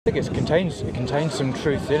I think it contains some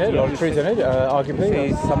truth in it, a lot of truth in it,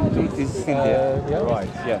 arguably. Some truth is in there. Yeah. Right.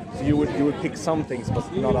 Yeah. So you would pick some things,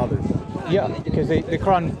 but not others. Yeah, because the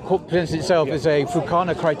Quran presents itself as a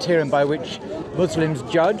Furqan, criterion by which Muslims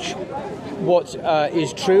judge what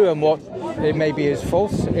is true and what it maybe is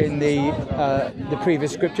false in the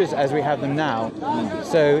previous scriptures as we have them now.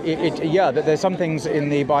 So there's some things in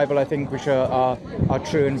the Bible I think which are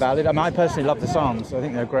true and valid. I mean, I personally love the Psalms. I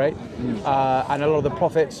think they're great, and a lot of the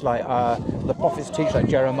prophets, like the prophets teach, like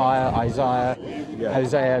Jeremiah, Isaiah,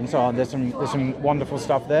 Hosea, and so on. There's some wonderful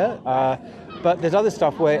stuff there. But there's other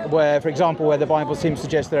stuff where, for example, where the Bible seems to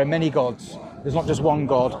suggest there are many gods. There's not just one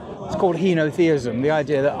God. It's called henotheism, the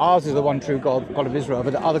idea that ours is the one true God, God of Israel,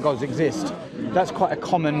 but that other gods exist. That's quite a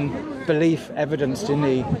common belief evidenced in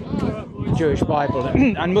the Jewish Bible.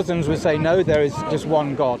 And Muslims would say, no, there is just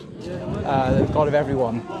one God, the God of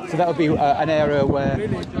everyone. So that would be an area where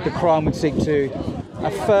the Quran would seek to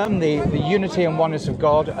affirm the unity and oneness of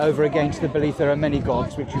God over against the belief there are many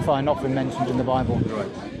gods, which you find often mentioned in the Bible.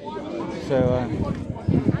 So...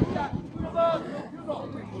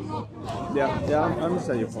 Yeah, I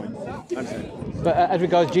understand your point. But as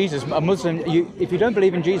regards Jesus, a Muslim, if you don't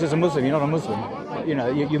believe in Jesus, a Muslim, you're not a Muslim. You know,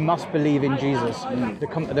 you must believe in Jesus. The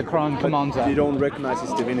Quran commands that. You don't recognize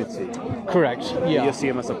his divinity. Correct. Yeah. You see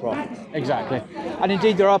him as a prophet. Exactly. And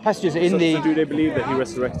indeed, there are passages in the. So do they believe that he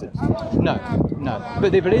resurrected? No.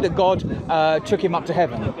 But they believe that God took him up to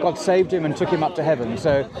heaven. God saved him and took him up to heaven.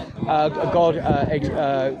 So God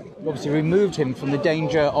obviously removed him from the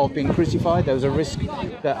danger of being crucified. There was a risk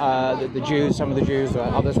that some of the Jews or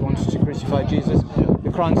others wanted to crucify Jesus.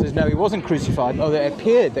 The Quran says no, he wasn't crucified, although it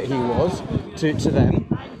appeared that he was to them.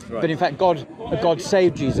 Right. But in fact, God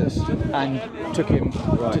saved Jesus and took him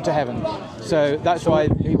to heaven. So that's why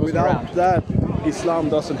he was around. Without that, Islam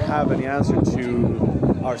doesn't have any answer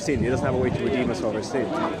to our sin. It doesn't have a way to redeem us of our sin.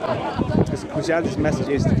 Because Christianity's message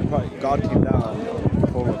is that God came down in the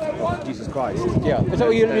form of Jesus Christ. Yeah. Is that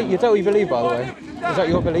what you believe, by the way? Is that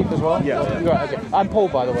your belief as well? Yeah. Right, okay. I'm Paul,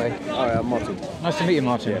 by the way. Oh, yeah, I'm Martin. Nice to meet you,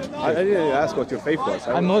 Martin. Yeah. I didn't ask what your faith was.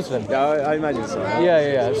 I'm Muslim. Yeah, I imagine so.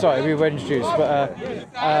 Yeah. Sorry, we were introduced. But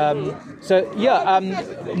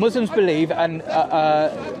Muslims believe, and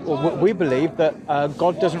we believe that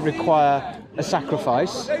God doesn't require a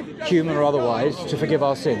sacrifice, human or otherwise, to forgive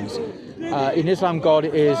our sins. In Islam, God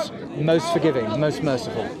is most forgiving, most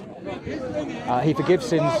merciful. He forgives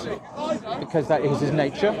sins because that is his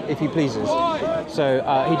nature, if he pleases. So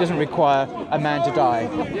he doesn't require a man to die.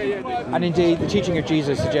 And indeed, the teaching of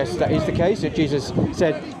Jesus suggests that is the case. That Jesus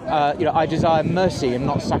said, I desire mercy and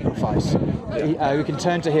not sacrifice. We can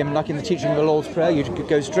turn to him, like in the teaching of the Lord's Prayer. You could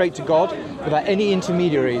go straight to God without any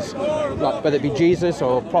intermediaries, like whether it be Jesus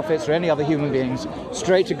or prophets or any other human beings,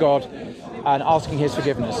 straight to God and asking his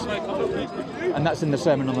forgiveness. And that's in the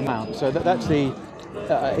Sermon on the Mount. So that's the...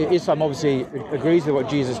 Islam obviously agrees with what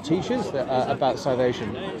Jesus teaches about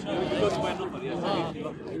salvation.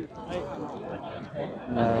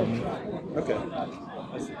 Okay.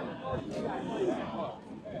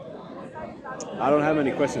 I don't have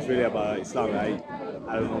any questions really about Islam.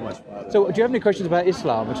 I don't know much about it. So, do you have any questions about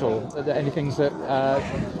Islam at all? Are there any things that...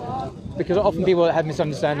 because often people have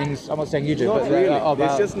misunderstandings. I'm not saying you do, Not but really. about...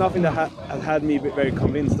 It's just nothing that has had me very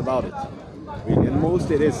convinced about it. Really. And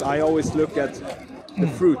mostly it is. I always look at the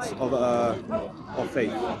fruits of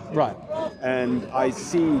faith. Right. And I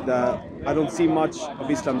don't see much of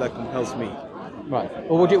Islam that compels me. Right.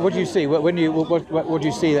 Well, what do you see? What do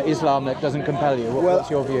you see that Islam that doesn't compel you? What's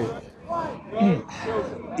your view?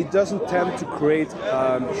 It doesn't tend to create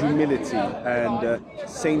humility and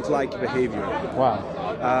saint-like behavior. Wow.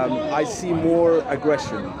 I see more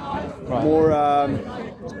aggression. Right. More.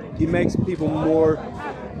 It makes people more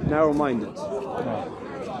narrow-minded. Right.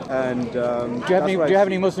 And do you have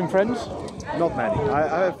any Muslim friends? Not many.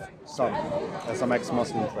 I have some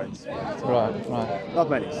ex-Muslim friends. Right. Not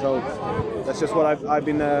many. So that's just what I've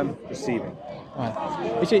been receiving. Right.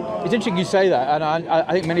 It's interesting you say that, and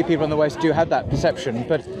I think many people in the West do have that perception.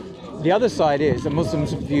 But the other side is that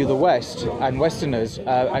Muslims view the West and Westerners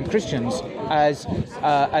and Christians as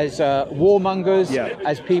warmongers,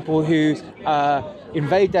 as people who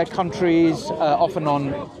invade their countries, often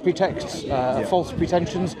on pretexts, false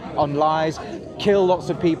pretensions, on lies, kill lots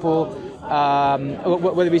of people.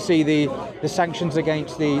 Whether we see the sanctions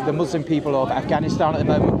against the Muslim people of Afghanistan at the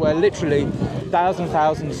moment, where literally thousands,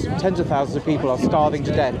 tens of thousands of people are starving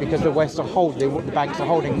to death because the West the banks are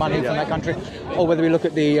holding money from that country, or whether we look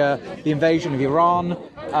at the invasion of Iran,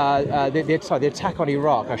 the attack on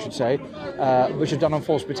Iraq, I should say, which was done on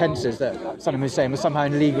false pretenses that Saddam Hussein was somehow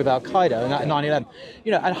in league with Al Qaeda and 9/11.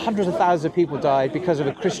 You know, and hundreds of thousands of people died because of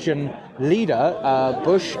a Christian leader,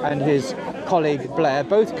 Bush, and his colleague Blair,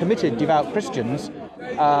 both committed devout Christians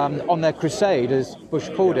on their crusade, as Bush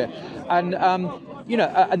called it, and. You know,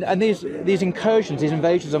 and these incursions, these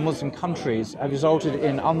invasions of Muslim countries have resulted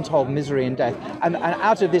in untold misery and death. And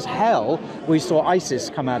out of this hell, we saw ISIS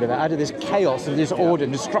come out of it, out of this chaos and disorder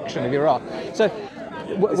and destruction of Iraq. So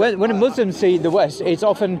when Muslims see the West, it's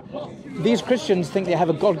often these Christians think they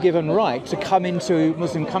have a God-given right to come into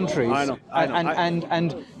Muslim countries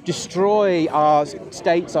and destroy our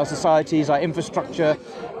states, our societies, our infrastructure,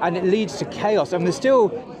 and it leads to chaos. And there's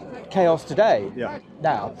still chaos today.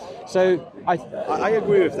 Now, so I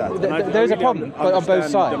agree with that. There's a problem on both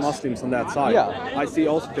sides. The Muslims on that side. I see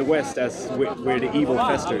also the West as where the evil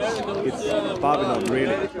festers. It's Babylon,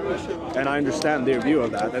 really, and I understand their view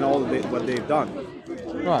of that and all what they've done.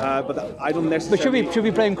 Right. But I don't necessarily. But should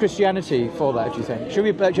we blame Christianity for that? Do you think? Should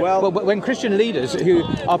we? When Christian leaders who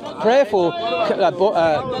are prayerful,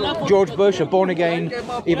 George Bush, a born-again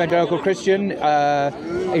evangelical Christian,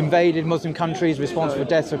 invaded Muslim countries, responsible for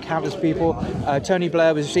deaths of countless people. Tony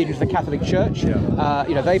Blair was received into the Catholic Church. You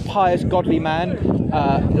know, very pious, godly man,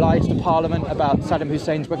 lied to Parliament about Saddam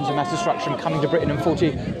Hussein's weapons of mass destruction coming to Britain in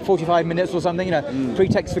 45 minutes or something. You know,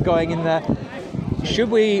 pretext for going in there.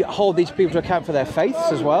 Should we hold these people to account for their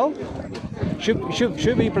faiths as well?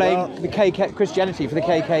 Should we blame the Christianity for the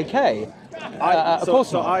KKK? Of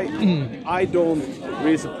course not. I don't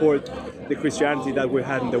really support the Christianity that we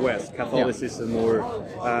had in the West, Catholicism or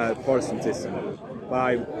Protestantism.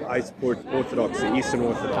 But I support Orthodoxy, Eastern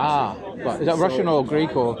Orthodoxy. Right. Is that Russian or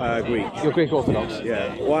Greek or? Greek. You're Greek Orthodox.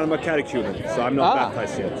 Yeah. Well, I'm a catechumen, so I'm not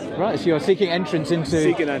baptized yet. Right. So you're seeking entrance into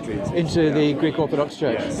the Greek Orthodox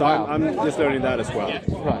Church. Yeah. So I'm just learning that as well.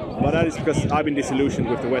 Right. But that is because I've been disillusioned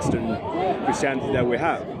with the Western Christianity that we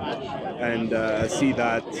have, and see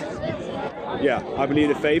that. Yeah, I believe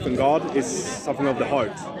the faith in God is something of the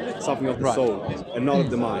heart, something of the soul, and not of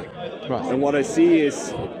the mind. Right. And what I see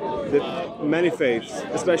is that many faiths,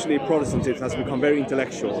 especially Protestantism, has become very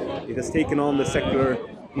intellectual. It has taken on the secular,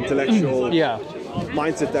 intellectual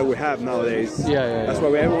mindset that we have nowadays. That's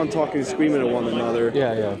why everyone talking and screaming at one another.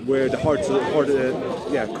 Where the heart's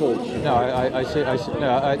cold. No, I see.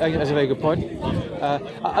 No, I think that's a very good point.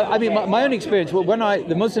 I mean, my own experience. When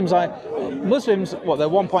Muslims, what there are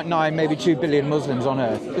 1.9, maybe 2 billion Muslims on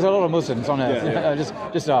Earth. There's a lot of Muslims on Earth.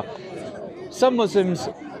 Just are. Some Muslims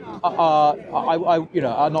are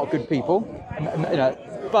not good people. You know,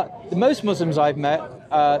 but most Muslims I've met,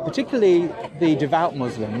 particularly the devout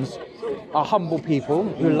Muslims, are humble people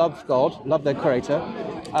who love God, love their Creator,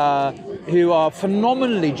 who are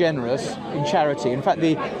phenomenally generous in charity. In fact,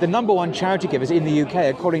 the number one charity givers in the UK,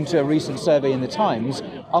 according to a recent survey in the Times,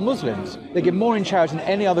 are Muslims. They give more in charity than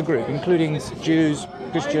any other group, including Jews,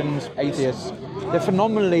 Christians, atheists. They're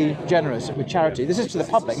phenomenally generous with charity. This is to the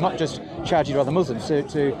public, not just charity to other Muslims,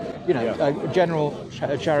 to general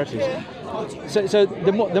charities. So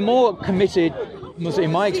the more committed Muslims,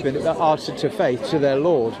 in my experience, are to faith, to their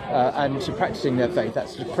Lord, and to practicing their faith.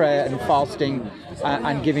 That's to prayer and fasting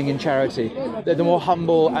and giving in charity. The more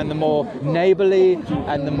humble and the more neighbourly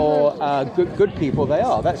and the more good people they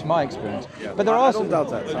are. That's my experience. But there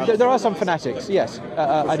are some fanatics. Yes,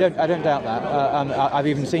 I don't doubt that. I've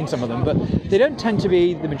even seen some of them, but they don't tend to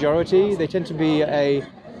be the majority. They tend to be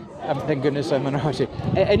thank goodness, a minority.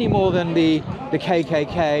 Any more than the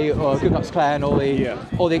KKK or Ku Klux Klan or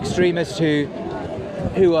the extremists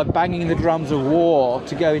who are banging the drums of war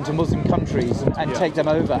to go into Muslim countries and take them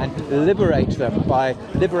over and liberate them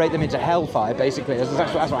into hellfire, basically.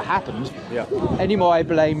 That's what happened. Anymore, I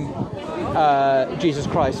blame Jesus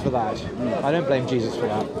Christ for that. I don't blame Jesus for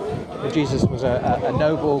that. Jesus was a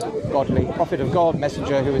noble, godly prophet of God,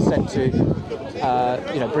 messenger who was sent to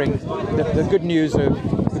bring the good news of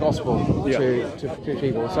the gospel to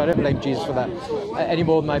people. So I don't blame Jesus for that any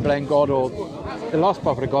more than I blame God or the last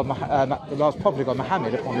prophet of God,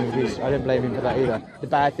 Muhammad, upon whom peace. I don't blame him for that either. The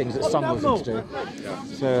bad things that some Muslims do.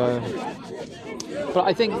 So, but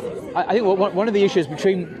I think one of the issues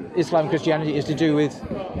between Islam and Christianity is to do with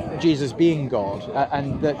Jesus being God,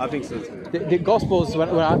 and that I think so. The Gospels, when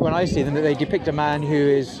I see them, that they depict a man who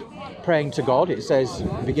is praying to God. It says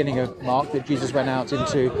at the beginning of Mark that Jesus went out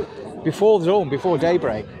before dawn, before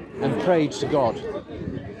daybreak, and prayed to God.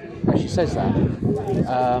 actually says that.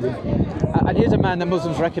 And he is a man that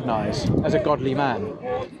Muslims recognise as a godly man.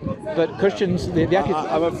 But Christians,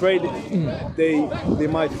 I'm afraid they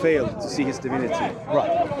might fail to see his divinity.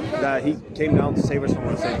 Right. That he came down to save us from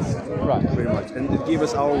our sins. Right. Pretty much, and to give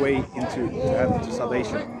us our way into heaven, to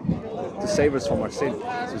salvation, to save us from our sin,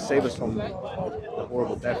 to save us from the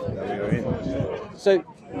horrible death that we are in. So,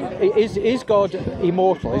 is God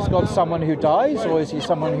immortal? Is God someone who dies, or is he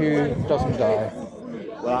someone who doesn't die?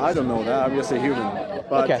 Well, I don't know that. I'm just a human.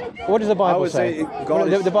 But okay. What does the Bible say?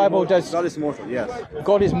 The Bible does. God is mortal. Yes.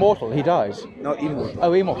 God is mortal. He dies. No, immortal.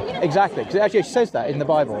 Oh, immortal. Exactly. Because it actually says that in the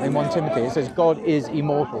Bible, in 1 Timothy. It says God is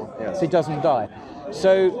immortal. Yes. So he doesn't die.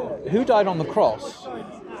 So who died on the cross?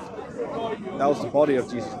 That was the body of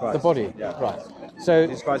Jesus Christ. The body. Yeah. Right. So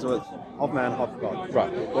Jesus Christ was half man, half God.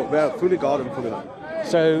 Right. But we are fully God and fully man.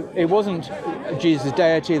 So it wasn't Jesus'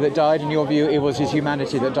 deity that died, in your view, it was his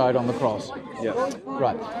humanity that died on the cross. Yeah.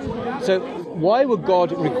 Right. So why would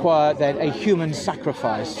God require then a human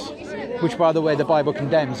sacrifice, which, by the way, the Bible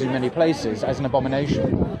condemns in many places as an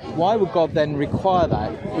abomination? Why would God then require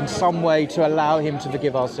that in some way to allow him to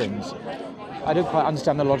forgive our sins? I don't quite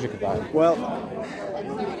understand the logic of that. Well,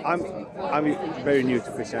 I'm very new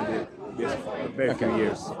to Christianity. Yes, very few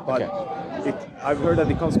years. But I've heard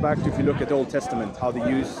that it comes back to, if you look at the Old Testament, how they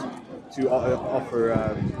used to offer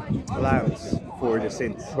lambs for the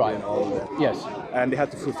sins. Right. And all of that. Yes. And they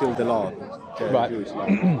had to fulfill the law, the right. Jewish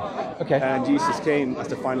law. Okay. And Jesus came as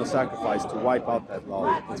the final sacrifice to wipe out that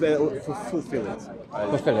law, fulfill it. Fulfill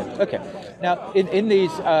it. Okay. Now, in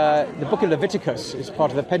these, the book of Leviticus is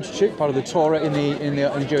part of the Pentateuch, part of the Torah in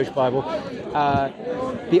the Jewish Bible.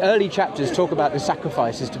 The early chapters talk about the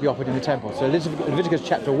sacrifices to be offered in the temple. So Leviticus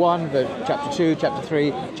chapter 1, chapter 2, chapter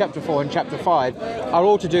 3, chapter 4, and chapter 5 are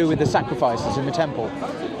all to do with the sacrifices in the temple.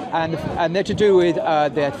 And they're to do with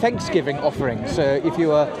their thanksgiving offerings. So if you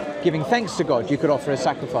were giving thanks to God, you could offer a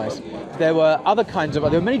sacrifice. There were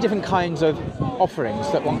many different kinds of offerings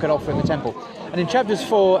that one could offer in the temple. And in chapters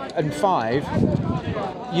 4 and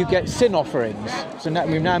 5, you get sin offerings. So now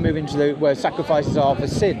we move into where sacrifices are for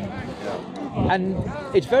sin. And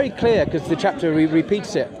it's very clear, because the chapter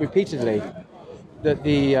repeats it repeatedly, that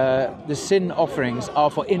the sin offerings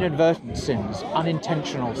are for inadvertent sins,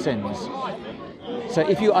 unintentional sins. So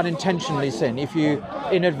if you unintentionally sin, if you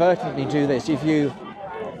inadvertently do this, if you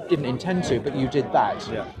didn't intend to, but you did that,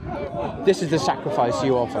 this is the sacrifice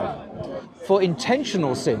you offer. For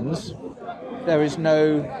intentional sins, there is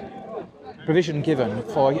no provision given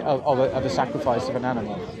of a sacrifice of an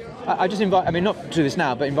animal. I just invite, not to do this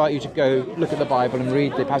now, but invite you to go look at the Bible and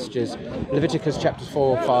read the passages, Leviticus chapters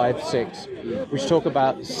 4, 5, 6, which talk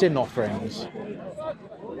about sin offerings,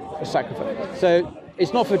 a sacrifice. So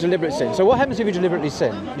it's not for deliberate sin. So what happens if you deliberately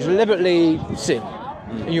sin? You deliberately sin,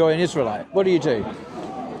 and you're an Israelite. What do?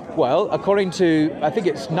 Well, according to, I think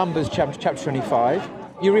it's Numbers chapter 25,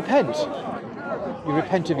 you repent. You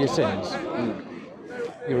repent of your sins.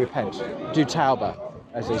 You repent. Do tauba,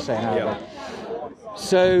 as they say in Arabic.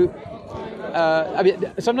 So,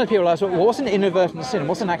 sometimes people ask, well, what's an inadvertent sin?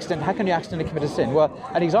 What's an accident? How can you accidentally commit a sin? Well,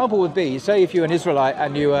 an example would be, say if you're an Israelite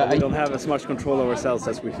and you... we don't have as much control over ourselves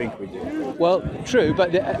as we think we do. Well, true,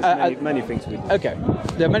 but... many things we do. Okay.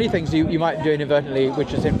 There are many things you might do inadvertently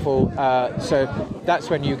which are sinful, so that's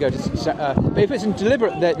when you go to... but if it's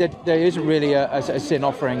deliberate, there isn't really a sin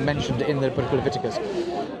offering mentioned in the book of Leviticus.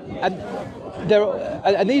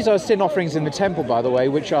 And these are sin offerings in the temple, by the way,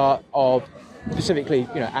 which are of... specifically,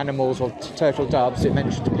 animals or turtle doves. It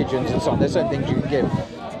mentions pigeons and so on. There's certain things you can give.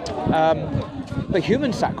 But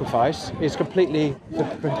human sacrifice is completely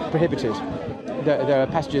prohibited. There are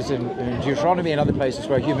passages in Deuteronomy and other places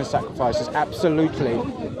where human sacrifice is absolutely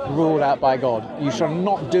ruled out by God. You shall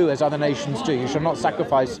not do as other nations do. You shall not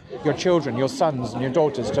sacrifice your children, your sons and your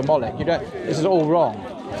daughters to Molech. This is all wrong.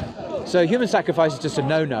 So human sacrifice is just a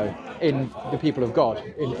no-no in the people of God,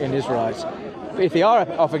 in Israelites. If they are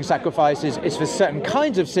offering sacrifices, it's for certain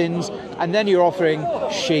kinds of sins, and then you're offering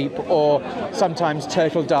sheep or sometimes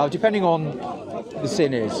turtle dove, depending on the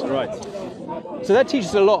sin is. Right. So that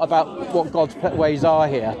teaches a lot about what God's ways are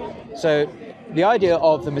here. So the idea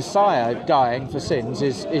of the Messiah dying for sins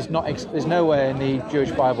is not. There's nowhere in the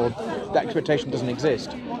Jewish Bible that expectation doesn't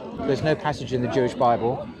exist. There's no passage in the Jewish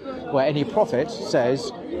Bible where any prophet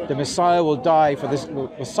says the Messiah will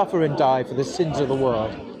suffer and die for the sins of the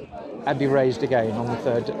world, and be raised again on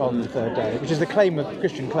the third day, which is the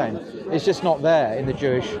Christian claim. It's just not there in the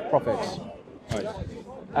Jewish prophets. Right.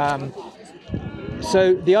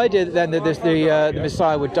 So the idea then that the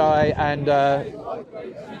Messiah would die and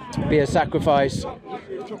be a sacrifice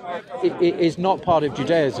is not part of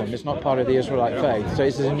Judaism. It's not part of the Israelite faith. So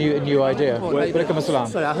this is a new idea.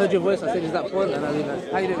 Sorry, I heard your voice. I said, "Is that point?" And I mean,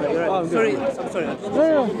 how you doing? You're right. Sorry, I'm sorry.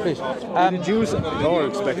 No, please. The Jews are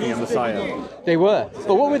expecting a Messiah. They were,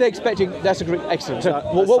 but what were they expecting? That's a great, excellent. So,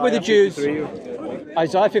 what were the Jews? 53.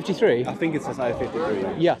 Isaiah 53. I think it's Isaiah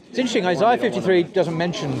 53. Yeah, it's interesting. Isaiah 53 doesn't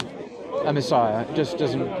mention a Messiah. It just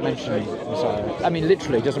doesn't mention a Messiah. I mean,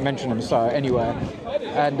 literally doesn't mention a Messiah anywhere.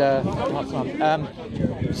 And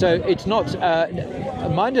so it's not.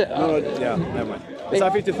 Mind it. Yeah, never mind.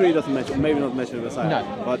 Isaiah 53 doesn't mention, maybe not mention the Messiah. No.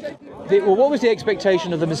 But what was the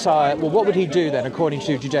expectation of the Messiah? Well, what would he do then, according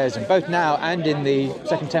to Judaism, both now and in the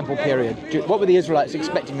Second Temple period? What were the Israelites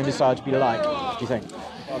expecting the Messiah to be like, do you think?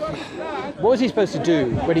 What was he supposed to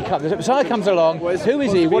do when he comes? The Messiah comes along. Who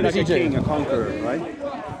is he? What does he do? A king, a conqueror, right?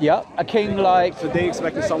 Yeah, a king like. So they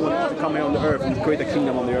expected someone to come here on the earth and create a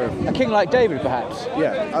kingdom on the earth. A king like David, perhaps.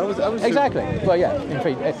 Yeah, I was exactly. Well, yeah, in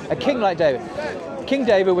fact, a king like David. King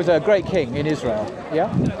David was a great king in Israel. Yeah.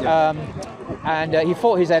 And he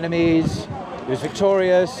fought his enemies. He was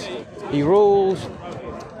victorious. He ruled.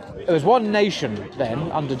 There was one nation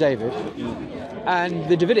then under David, and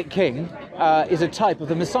the Davidic king is a type of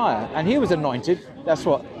the Messiah, and he was anointed. That's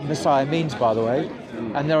what Messiah means, by the way.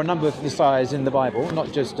 And there are a number of Messiahs in the Bible,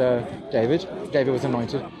 not just David. David was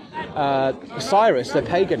anointed. Cyrus, the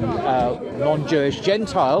pagan, non-Jewish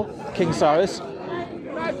Gentile King Cyrus,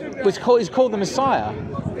 is called the Messiah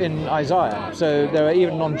in Isaiah. So there are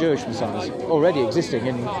even non-Jewish Messiahs already existing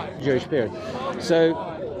in the Jewish period. So,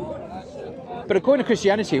 but according to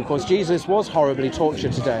Christianity, of course, Jesus was horribly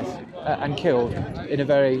tortured to death and killed in a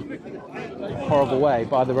very horrible way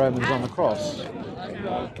by the Romans on the cross.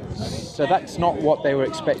 So that's not what they were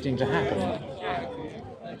expecting to happen.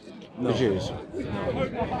 The Jews.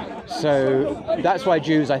 So that's why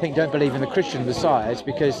Jews, I think, don't believe in the Christian Messiahs,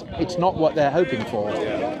 because it's not what they're hoping for,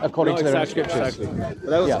 according to their own scriptures. Exactly. But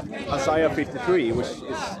that was Isaiah 53, which is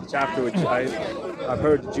a chapter which I've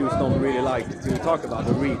heard the Jews don't really like to talk about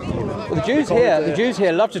or read. Well, the Jews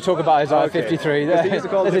here love to talk about Isaiah 53. There's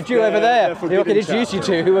a Jew over there who I can introduce you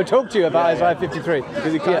to, who will talk to you about Isaiah 53.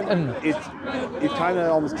 Because it kind of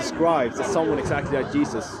almost describes that someone exactly like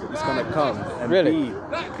Jesus is going to come and be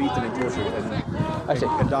beaten and tortured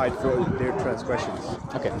and died for their transgressions.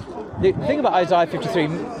 Okay. The thing about Isaiah 53,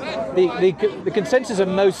 the consensus of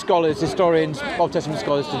most scholars, historians, Old Testament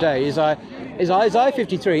scholars today, is Isaiah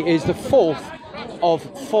 53 is the fourth of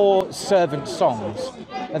 4 servant songs.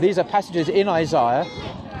 Now, these are passages in Isaiah,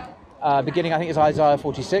 beginning, I think it's Isaiah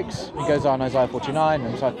 46, it goes on Isaiah 49,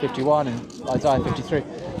 and Isaiah 51, and Isaiah 53.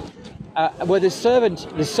 Where the servant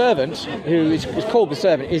who is called the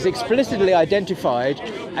servant is explicitly identified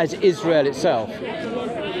as Israel itself.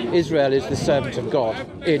 Israel is the servant of God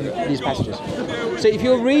in these passages. So if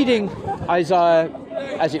you're reading Isaiah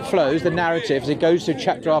as it flows, the narrative, as it goes through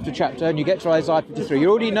chapter after chapter, and you get to Isaiah 53, you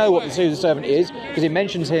already know what the servant is, because it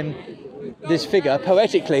mentions him, this figure,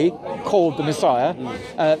 poetically called the Messiah,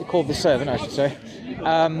 called the servant, I should say.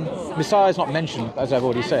 Messiah is not mentioned, as I've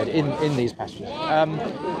already said, in these passages.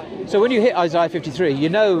 So when you hit Isaiah 53, you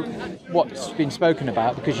know what's been spoken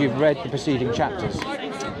about because you've read the preceding chapters.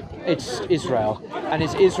 It's Israel, and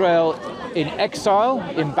it's Israel in exile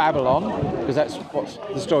in Babylon, because that's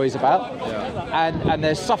what the story's about. And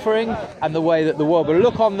they're suffering, and the way that the world will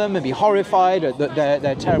look on them and be horrified at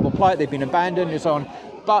their terrible plight, they've been abandoned and so on.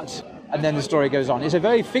 And then the story goes on. It's a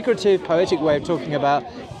very figurative, poetic way of talking about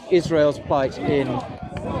Israel's plight in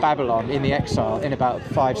Babylon, in the exile, in about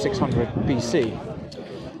 500-600 BC.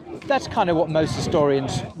 That's kind of what most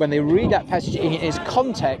historians, when they read that passage in its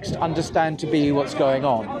context, understand to be what's going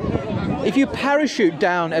on. If you parachute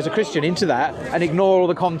down as a Christian into that and ignore all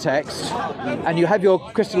the context, and you have your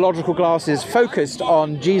Christological glasses focused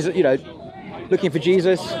on Jesus, looking for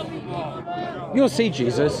Jesus, you'll see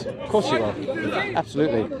Jesus. Of course you will.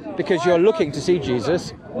 Absolutely. Because you're looking to see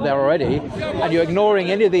Jesus there already, and you're ignoring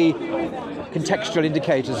any of the contextual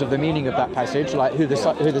indicators of the meaning of that passage, like who the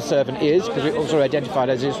servant is, because it's also identified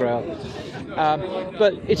as Israel.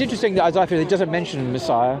 But it's interesting that Isaiah 53 doesn't mention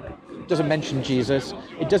Messiah, doesn't mention Jesus.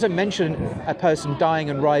 It doesn't mention a person dying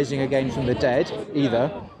and rising again from the dead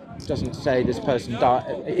either. It doesn't say this person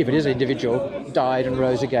died, if it is an individual, died and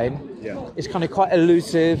rose again. It's kind of quite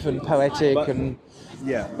elusive and poetic.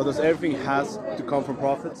 But everything has to come from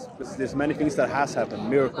prophets, because there's many things that has happened,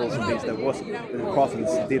 miracles and things that the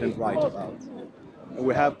prophets didn't write about. And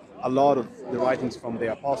we have a lot of the writings from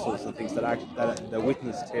the apostles and things that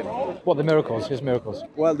witnessed him. What, the miracles? His miracles?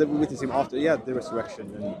 Well, they witnessed him after, the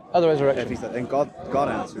resurrection. And the resurrection. And God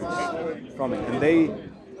answers from it. And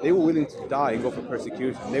they were willing to die and go for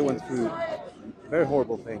persecution. They went through very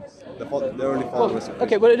horrible things. The early followers.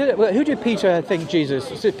 Okay, well, who did Peter think Jesus?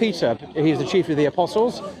 So Peter, he was the chief of the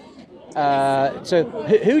apostles. So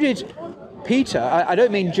who did Peter? I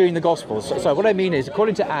don't mean during the Gospels. So what I mean is,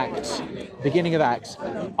 according to Acts, beginning of Acts,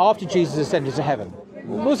 after Jesus ascended to heaven,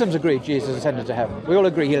 Muslims agree Jesus ascended to heaven. We all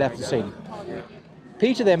agree he left the scene.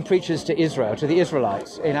 Peter then preaches to Israel, to the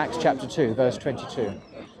Israelites, in Acts chapter 2, verse 22,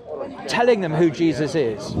 telling them who Jesus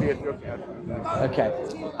is. Okay,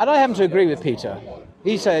 and I happen to agree with Peter.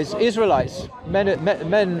 He says, Israelites, men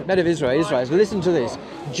of Israel, Israelites, listen to this.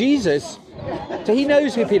 Jesus, so he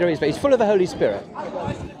knows who Peter is, but he's full of the Holy Spirit.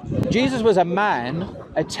 Jesus was a man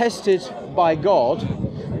attested by God,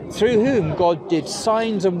 through whom God did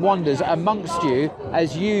signs and wonders amongst you,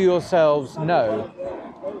 as you yourselves know.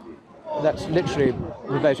 That's literally a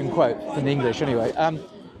verbatim quote from the English anyway.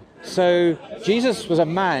 So Jesus was a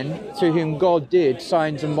man through whom God did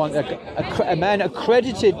signs and wonders, a man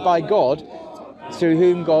accredited by God, through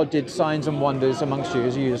whom God did signs and wonders amongst you,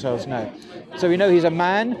 as you yourselves know. So we know he's a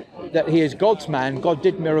man, that he is God's man. God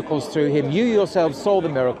did miracles through him. You yourselves saw the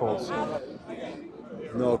miracles.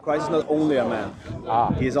 No, Christ is not only a man.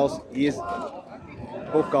 He is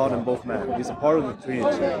both God and both man. He's a part of the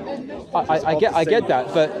Trinity. I get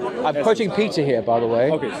that, but I'm quoting Peter here, by the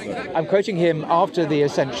way. Okay, sorry. I'm quoting him after the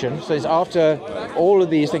ascension, so it's after all of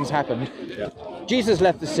these things happened. Yeah. Jesus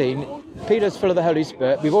left the scene. Peter's full of the Holy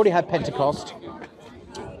Spirit. We've already had Pentecost.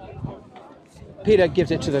 Peter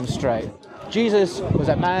gives it to them straight. Jesus was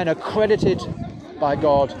a man accredited by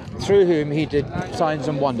God, through whom he did signs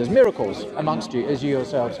and wonders, miracles amongst you, as you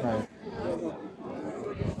yourselves know.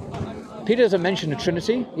 Peter doesn't mention the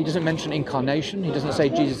Trinity. He doesn't mention incarnation. He doesn't say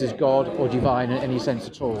Jesus is God or divine in any sense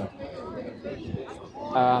at all.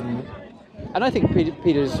 And I think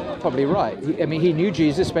Peter's probably right. He knew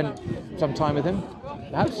Jesus, spent some time with him,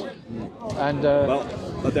 perhaps. And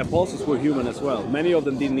but the apostles were human as well. Many of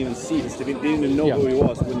them didn't even see his divinity, didn't even know who he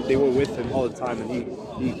was when they were with him all the time, and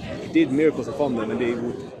he did miracles upon them, and they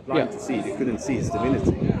were blind to see. They couldn't see his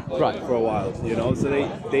divinity for a while, So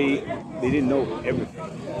they didn't know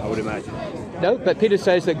everything, I would imagine. No, but Peter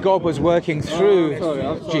says that God was working through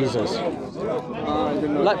Jesus.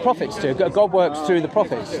 Like prophets do. God works through the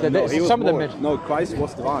prophets. No, Christ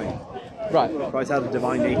was divine. Right. Christ had a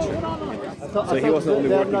divine nature. So he wasn't only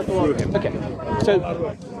working through him. Okay. So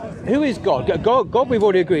who is God? God, we've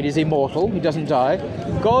already agreed, is immortal. He doesn't die.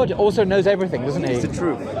 God also knows everything, doesn't he? He's the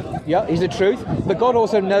truth. Yeah, he's the truth. But God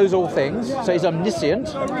also knows all things. So he's omniscient.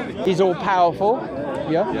 He's all powerful.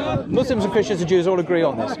 Yeah. Muslims and Christians and Jews all agree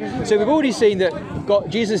on this. So we've already seen that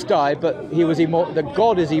Jesus died, but he was immortal. That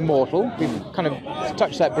God is immortal. We've kind of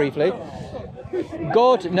touched that briefly.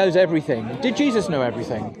 God knows everything. Did Jesus know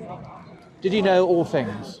everything? Did he know all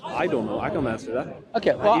things? I don't know. I can't answer that.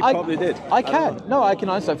 Okay, well, he probably did. I can. No, I can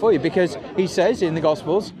answer that for you, because he says in the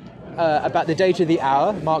Gospels about the date of the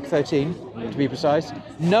hour, Mark 13 to be precise.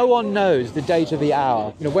 No one knows the date of the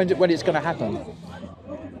hour. When it's going to happen.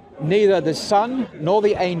 Neither the Son nor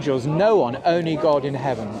the angels, no one, only God in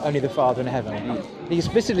heaven, only the Father in heaven. He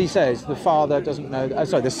explicitly says the Father doesn't know.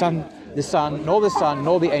 The Son, nor the Son,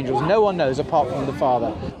 nor the angels, no one knows apart from the Father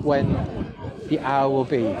when the hour will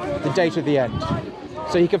be, the date of the end.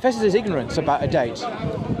 So he confesses his ignorance about a date.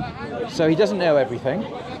 So he doesn't know everything.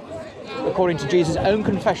 According to Jesus' own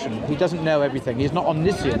confession, he doesn't know everything. He's not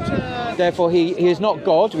omniscient. Therefore, he is not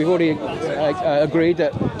God. We've already agreed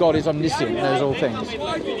that God is omniscient, knows all things.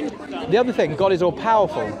 The other thing, God is all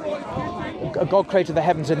powerful. God created the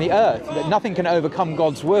heavens and the earth. That nothing can overcome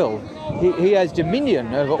God's will. He has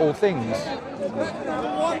dominion over all things.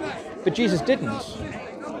 But Jesus didn't.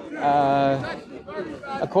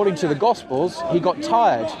 According to the Gospels, he got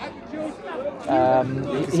tired.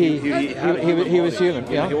 He was human.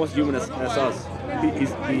 Yeah, he was human as us. He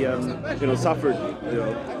suffered.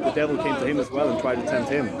 The devil came to him as well and tried to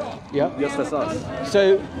tempt him. Yeah, just as us.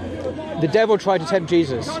 So the devil tried to tempt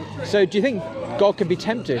Jesus. So do you think God can be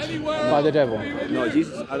tempted by the devil? No,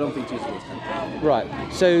 Jesus. I don't think Jesus was tempted.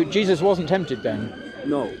 Right. So Jesus wasn't tempted then?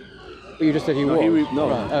 No. But you just said he was. No.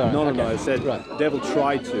 Right. Oh, no. okay. No. I said the devil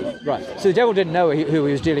tried to. Right. So the devil didn't know who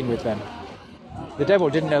he was dealing with then. The devil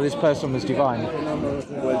didn't know this person was divine.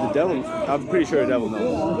 Well, the devil, I'm pretty sure the devil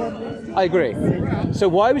knows. I agree. So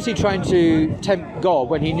why was he trying to tempt God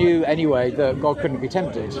when he knew anyway that God couldn't be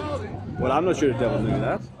tempted? Well, I'm not sure the devil knew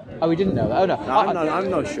that. Oh, he didn't know that? Oh, no. I'm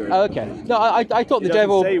not sure. Oh, okay. No, I thought the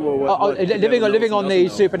devil, living on the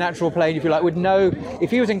supernatural plane, if you like, would know,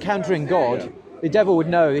 if he was encountering God, the devil would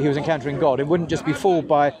know that he was encountering God. It wouldn't just be fooled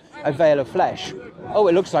by a veil of flesh. Oh,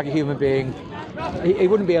 it looks like a human being. He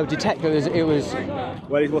wouldn't be able to detect it was.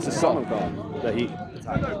 Well, it was the Son of God that he.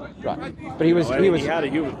 attack. Right. But he was. He had a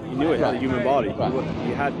human. He knew he had a human body. Right.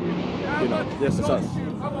 He had, just as us,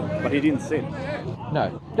 but he didn't sin.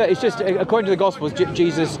 No. It's just according to the Gospels,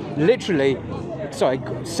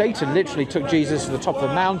 Satan literally took Jesus to the top of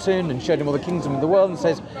the mountain and showed him all the kingdoms of the world and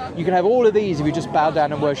says, you can have all of these if you just bow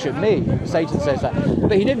down and worship me. Satan says that.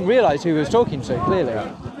 But he didn't realize who he was talking to, clearly.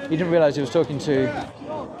 He didn't realize he was talking to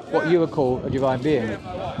what you would call a divine being.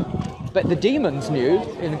 But the demons knew,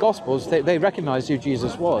 in the Gospels, they recognized who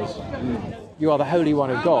Jesus was. You are the Holy One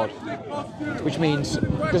of God, which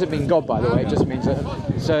doesn't mean God, by the way, it just means that.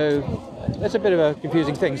 So that's a bit of a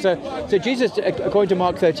confusing thing. So Jesus, according to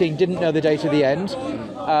Mark 13, didn't know the date of the end.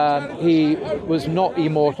 He was not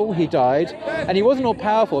immortal, he died. And he wasn't all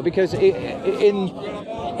powerful because in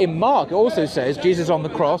Mark it also says, Jesus on the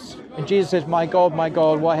cross, and Jesus says, my God,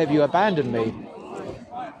 why have you abandoned me?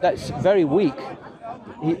 That's very weak.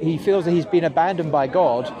 He feels that he's been abandoned by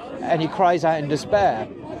God, and he cries out in despair.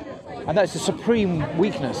 And that's a supreme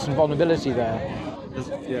weakness and vulnerability there.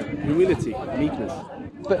 Yeah, humility, meekness.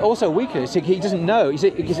 But also weakness. He doesn't know.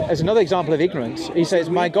 As another example of ignorance, he says,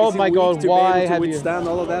 my God, why have you... withstand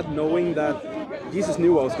all of that, knowing that Jesus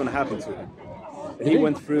knew what was going to happen to him. And he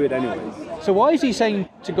went through it anyways. So why is he saying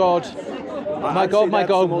to God, my God,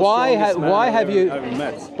 why have you...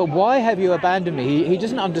 But why have you abandoned me? He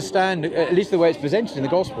doesn't understand, at least the way it's presented in the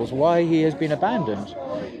Gospels, why he has been abandoned.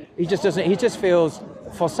 He just doesn't. He just feels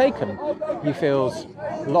forsaken. He feels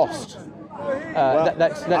lost.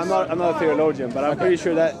 That's I'm not a theologian, but I'm pretty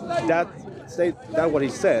sure that what he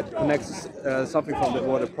said connects something from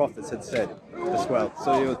what the prophets had said as well.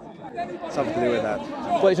 So something to do with that.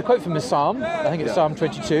 Well, it's a quote from a psalm. I think it's Psalm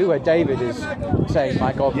 22, where David is saying,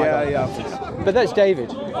 "My God, my God." Yeah. But that's David.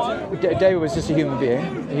 David was just a human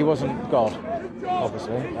being. He wasn't God,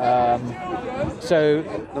 obviously. No,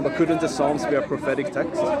 but couldn't the Psalms be a prophetic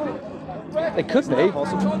text? It could be,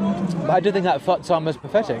 but I don't think that psalm is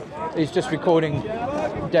prophetic. It's just recording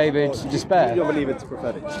David's despair. You don't believe it's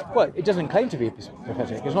prophetic? Well, it doesn't claim to be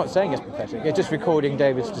prophetic. It's not saying it's prophetic. It's just recording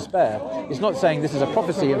David's despair. It's not saying this is a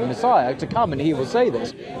prophecy of the Messiah to come and he will say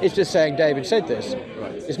this. It's just saying David said this.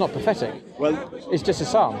 Right. It's not prophetic. Well, it's just a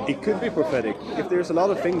psalm. It could be prophetic. If there's a lot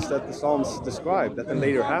of things that the Psalms describe that then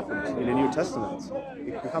later happened in the New Testament,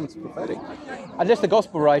 it becomes prophetic. Unless the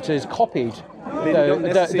gospel writers copied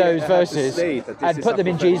those verses and put them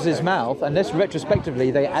in Jesus' mouth, unless retrospectively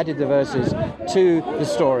they added the verses to the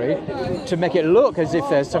story to make it look as if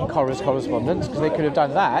there's some correspondence, because they could have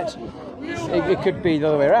done that. It could be the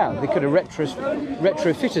other way around. They could have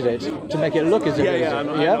retrofitted it to make it look as if I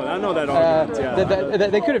know that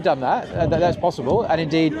argument. They could have done that. That's possible, and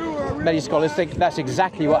indeed many scholars think that's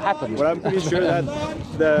exactly what happened. But I'm pretty sure that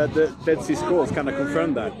the Dead Sea Scrolls kind of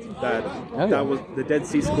confirmed that was the Dead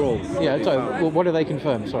Sea Scrolls. Yeah, so what do they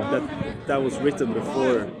confirm? Sorry. That was written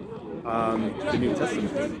before the New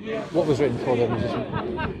Testament. What was written before the New Testament?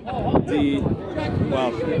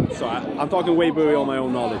 I'm talking way beyond my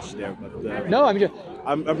own knowledge there. But no,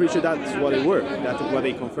 I'm pretty sure that's what they were. That's what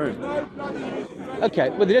they confirmed. Okay,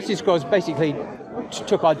 well, the Dead Sea Scrolls basically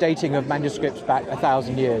took our dating of manuscripts back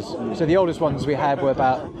 1,000 years. So the oldest ones we had were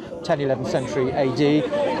about 10th, 11th century AD,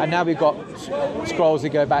 and now we've got scrolls that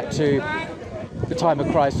go back to the time of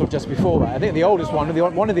Christ or just before that. I think the oldest one of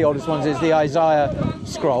the oldest ones is the Isaiah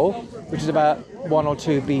scroll, which is about 1 or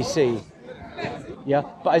 2 BC. Yeah,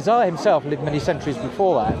 but Isaiah himself lived many centuries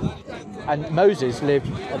before that, and Moses lived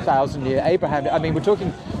 1,000 years. Abraham. I mean, we're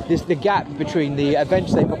talking the gap between the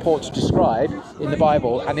events they purport to describe in the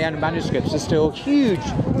Bible and the manuscripts is still huge,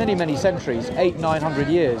 many centuries, 800-900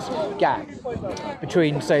 years gap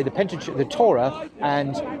between, say, the Pentateuch, the Torah,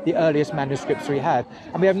 and the earliest manuscripts we have,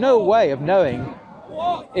 and we have no way of knowing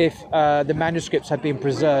if the manuscripts have been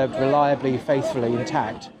preserved reliably, faithfully,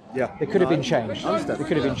 intact. Yeah, they could have been changed. They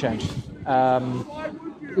could have been changed.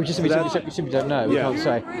 We simply don't know. We can't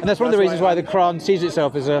say. And that's one of the reasons why the Quran sees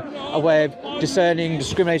itself as a way of discerning,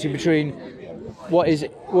 discriminating between what is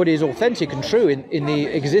authentic and true in the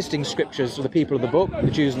existing scriptures of the people of the book,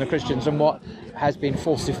 the Jews and the Christians, and what has been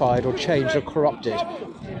falsified or changed or corrupted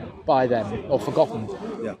by them or forgotten.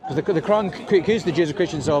 Yeah. Because the Quran accused the Jews and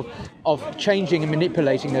Christians of changing and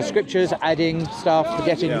manipulating their scriptures, adding stuff,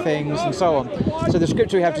 forgetting things, and so on. So the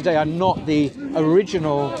scriptures we have today are not the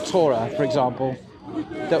original Torah, for example,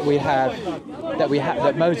 that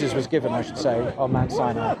Moses was given, I should say, on Mount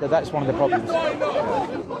Sinai. That's one of the problems.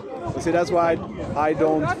 See, that's why I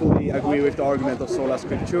don't fully agree with the argument of sola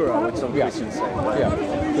scriptura, which some Christians say.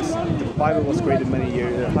 Because the Bible was created many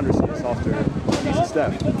years, hundreds of years after Jesus'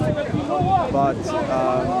 death. But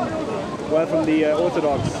from the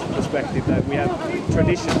Orthodox perspective, that we have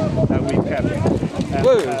tradition that we kept.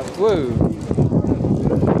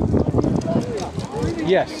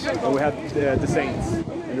 Yes. And we have the saints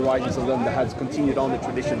and the writings of them that has continued on the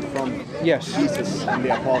tradition from Jesus and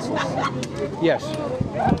the apostles. Yes.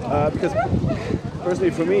 Because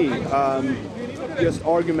personally for me, just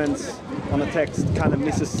arguments on a text kind of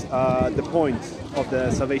misses the point of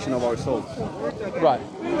the salvation of our souls. Right.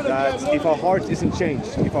 That if our heart isn't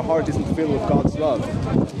changed, if our heart isn't filled with God's love,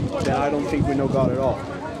 then I don't think we know God at all.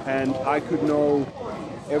 And I could know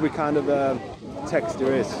every kind of text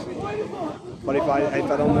there is, but if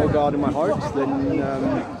I don't know God in my heart, then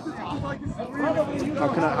how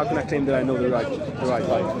can I claim that I know the right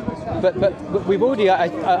life? But we've already,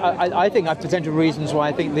 I think I've presented reasons why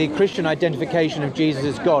I think the Christian identification of Jesus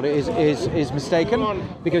as God is mistaken,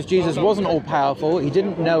 because Jesus wasn't all powerful, he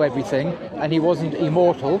didn't know everything, and he wasn't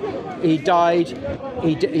immortal. He died,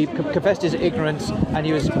 he confessed his ignorance, and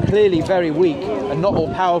he was clearly very weak and not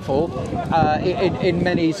all powerful in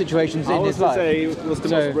many situations in his life. I would say he was the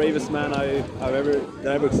most bravest man that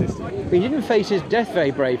ever existed. He didn't face his death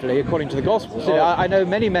very bravely, according to the Gospels. I know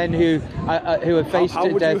many men who have faced death. How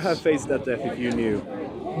would you have faced that death if you knew?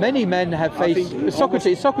 Many men have faced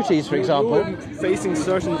Socrates, for example. You were facing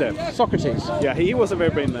certain death. Socrates. Yeah, he was a very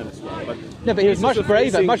brave man as well. But he was much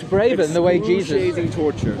braver than the way Jesus. Excruciating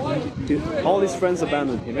torture. All his friends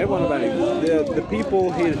abandoned him. Everyone abandoned him. The people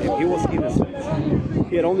hated him. He was innocent.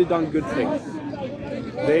 He had only done good things.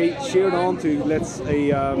 They cheered on to let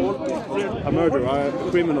a murderer, a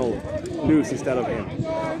criminal, lose instead of him.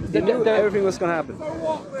 He knew everything was going to happen.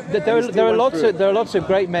 There are lots of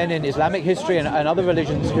great men in Islamic history and other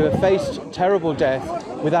religions who have faced terrible death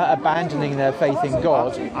without abandoning their faith in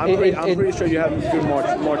God. I'm pretty sure you haven't good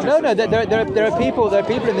martyrs. No. There are people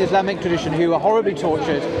in the Islamic tradition who are horribly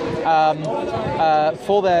tortured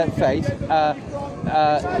for their faith,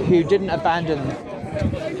 who didn't abandon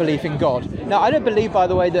belief in God. Now, I don't believe, by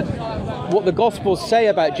the way, that what the Gospels say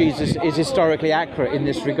about Jesus is historically accurate in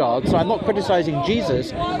this regard. So I'm not criticizing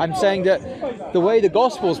Jesus. I'm saying that the way the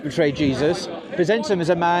Gospels portray Jesus presents him as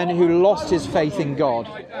a man who lost his faith in God.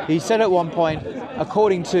 He said at one point,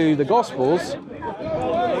 according to the Gospels,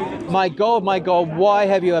 my God, why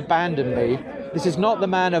have you abandoned me?" This is not the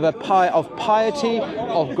man of piety,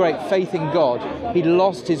 of great faith in God. He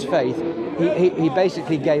lost his faith. He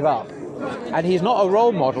basically gave up. And he's not a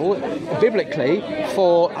role model, biblically,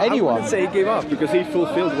 for anyone. I wouldn't say he gave up, because he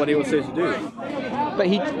fulfilled what he was said to do. But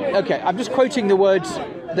I'm just quoting the words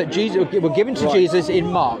that were given to Jesus in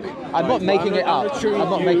Mark. I'm not making it up. I'm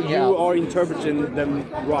not making it up. You are interpreting them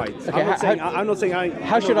right. Okay, I'm not saying I.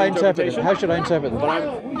 How should I interpret them? How should I interpret them?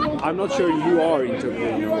 But I'm not sure you are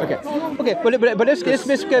interpreting them. Okay. But let's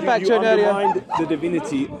get back to an earlier. You undermined the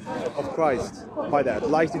divinity of Christ by that,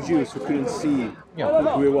 like the Jews who couldn't see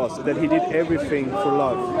who he was. That he did everything for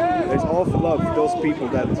love. There's all for love for those people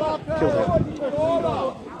that killed him.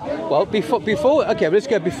 Well, let's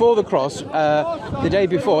go before the cross. The day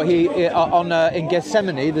before, in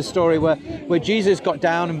Gethsemane, the story where Jesus got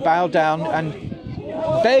down and bowed down and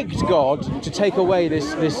begged God to take away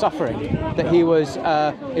this suffering that he was.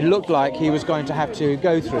 It looked like he was going to have to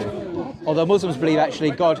go through. Although Muslims believe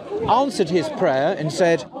actually God answered his prayer and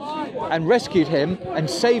said, and rescued him and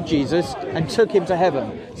saved Jesus and took him to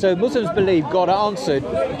heaven. So Muslims believe God answered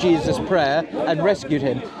Jesus' prayer and rescued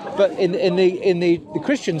him. But in the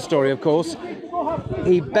Christian story, of course,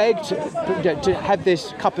 he begged to have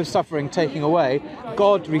this cup of suffering taken away.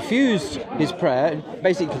 God refused his prayer,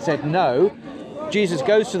 basically said no. Jesus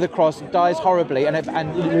goes to the cross, dies horribly,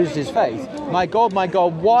 and loses his faith. My God,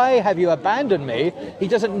 why have you abandoned me? He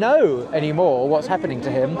doesn't know anymore what's happening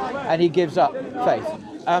to him, and he gives up faith.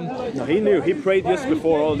 No, he knew. He prayed just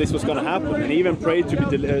before all this was going to happen, and he even prayed to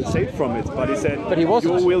be saved from it. But he said,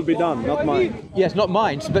 "Your will be done, not mine." Yes, not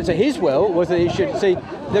mine. But so his will was that he should see.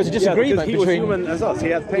 There was a disagreement he between. He was human as us. He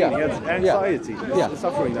had pain. He had anxiety.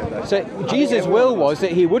 Suffering like that. So Jesus' will was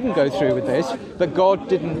that he wouldn't go through with this, but God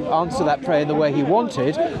didn't answer that prayer in the way he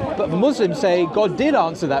wanted. But the Muslims say God did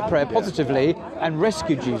answer that prayer positively and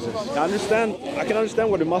rescued Jesus. I can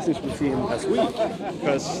understand why the Muslims would see him as weak,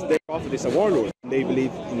 because their prophet is a warlord. They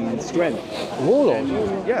believe in strength. A warlord?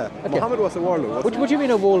 Muhammad was a warlord. What do you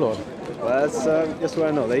mean a warlord? Well, that's what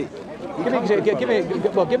I know. Give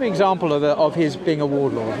me an example of his being a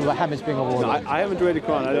warlord, Muhammad's being a warlord. No, I haven't read the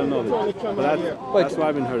Quran. I don't know this, but that's why I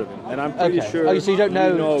haven't heard of it. And I'm pretty sure. Oh, so you don't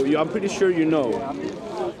know? I'm pretty sure you know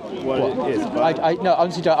what it is. But no,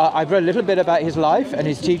 honestly, I've read a little bit about his life and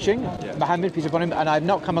his teaching, Muhammad, peace upon him, and I've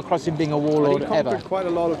not come across him being a warlord ever. He conquered quite a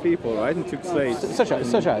lot of people, right? And took slaves. Such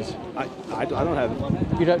as? I don't have.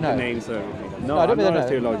 You don't know the names or everything. No, I don't I'm not a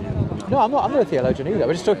theologian. No, I'm not a theologian either.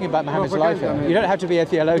 We're just talking about Muhammad's life here. You don't have to be a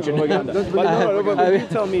theologian. But you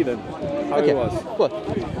tell me then how it was. Well,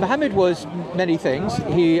 Muhammad was many things.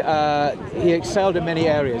 He excelled in many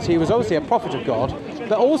areas. He was obviously a prophet of God,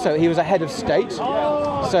 but also he was a head of state.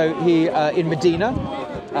 So he in Medina,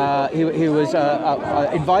 he was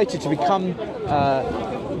invited to become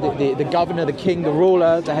the governor, the king, the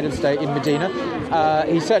ruler, the head of state in Medina.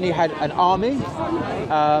 He certainly had an army.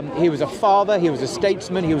 He was a father, he was a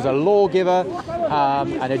statesman, he was a lawgiver,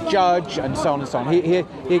 and a judge, and so on and so on. He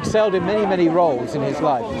excelled in many, many roles in his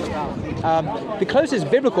life. The closest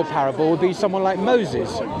biblical parable would be someone like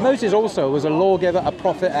Moses. Moses also was a lawgiver, a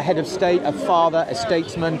prophet, a head of state, a father, a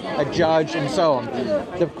statesman, a judge, and so on.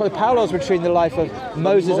 The parallels between the life of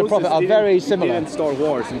Moses and prophet are very similar. He didn't start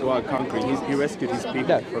wars and go out conquering. He rescued his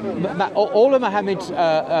people from... All of Muhammad's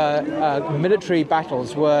military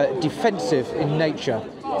battles were defensive in nature.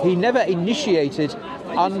 He never initiated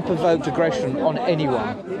unprovoked aggression on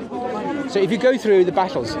anyone. So if you go through the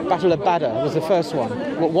battles, Battle of Badr was the first one.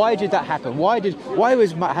 Well, why did that happen? Why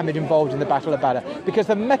was Muhammad involved in the Battle of Badr? Because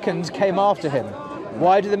the Meccans came after him.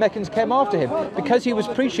 Why did the Meccans came after him? Because he was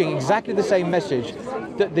preaching exactly the same message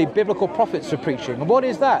that the biblical prophets were preaching. And what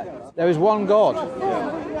is that? There is one God.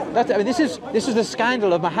 This is the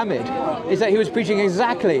scandal of Muhammad, is that he was preaching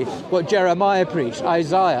exactly what Jeremiah preached,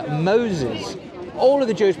 Isaiah, Moses. All of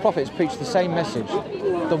the Jewish prophets preached the same message.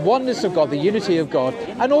 The oneness of God, the unity of God,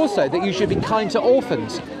 and also that you should be kind to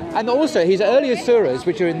orphans. And also his earlier surahs,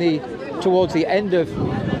 which are towards the end of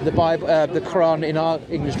the Bible, the Quran in our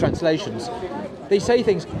English translations, they say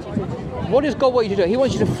things. What does God want you to do? He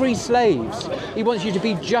wants you to free slaves. He wants you to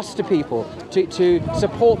be just to people, to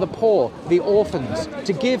support the poor, the orphans,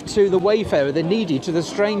 to give to the wayfarer, the needy, to the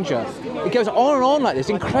stranger. It goes on and on like this.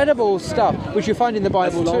 Incredible stuff, which you find in the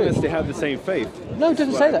Bible too. As long as they have the same faith. No, it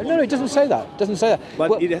doesn't say that. No, it doesn't say that. It doesn't say that.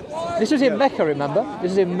 But this is in Mecca, remember?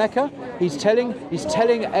 This is in Mecca. He's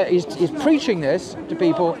preaching this to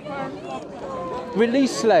people.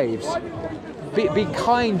 Release slaves. Be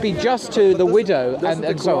kind, be just to the widow,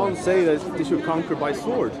 and so on. Does the Quran say that they should conquer by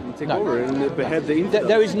sword and take over and behead the infidels?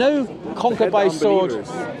 There is no conquer by sword.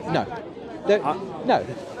 No. No.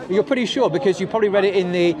 You're pretty sure because you probably read it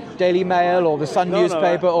in the Daily Mail or the Sun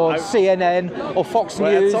newspaper or CNN or Fox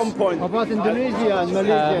News. At some point. About Indonesia and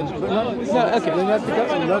Malaysians.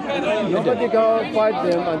 Okay. Nobody go fight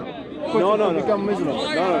them and become Muslim.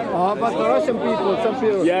 How about the Russian people, some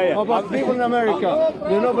people? Yeah. How about people in America?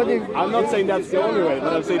 Nobody. I'm not saying that's the only way,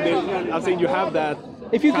 but I'm saying you have that.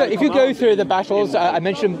 If you go through the battles, I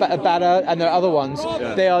mentioned Badr and there are other ones.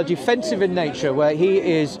 Yeah. They are defensive in nature, where he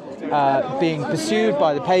is being pursued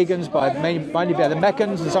by the pagans, mainly by the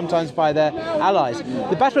Meccans, and sometimes by their allies.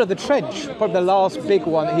 The Battle of the Trench, probably the last big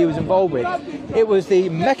one that he was involved with. It was the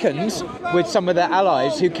Meccans with some of their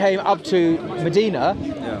allies who came up to Medina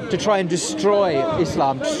to try and destroy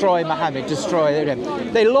Islam, destroy Muhammad, destroy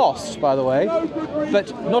him. They lost, by the way,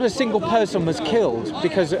 but not a single person was killed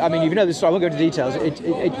because, I mean, you know the story, I won't go into details.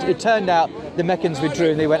 It turned out the Meccans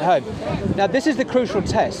withdrew and they went home. Now, this is the crucial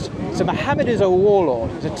test. So Muhammad is a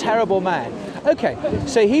warlord, he's a terrible man. Okay,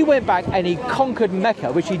 so he went back and he conquered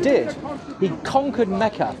Mecca, which he did. He conquered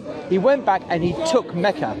Mecca. He went back and he took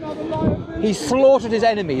Mecca. He slaughtered his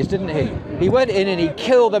enemies, didn't he? He went in and he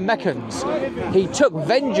killed the Meccans. He took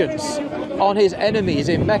vengeance on his enemies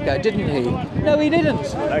in Mecca, didn't he? No, he didn't.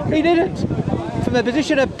 He didn't. From a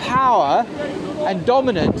position of power and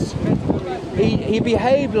dominance, he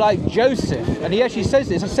behaved like Joseph, and he actually says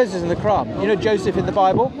this in the Quran. You know Joseph in the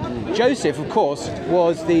Bible? Joseph, of course,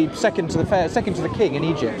 was the second to the king in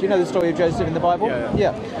Egypt. You know the story of Joseph in the Bible?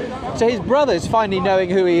 Yeah. So his brothers finally knowing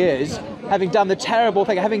who he is, having done the terrible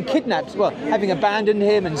thing, having abandoned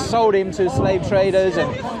him and sold him to slave traders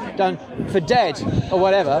and done for dead or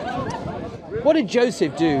whatever. What did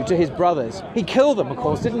Joseph do to his brothers? He killed them, of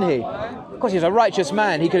course, didn't he? Of course, he's a righteous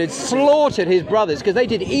man. He could have slaughtered his brothers because they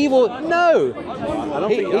did evil. No,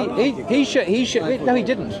 he should. No, he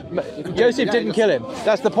didn't. Joseph didn't kill him.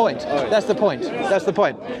 That's the point. That's the point. That's the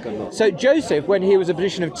point. So Joseph, when he was in a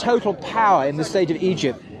position of total power in the state of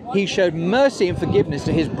Egypt, he showed mercy and forgiveness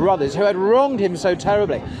to his brothers who had wronged him so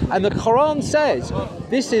terribly. And the Quran says,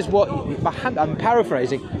 this is what, I'm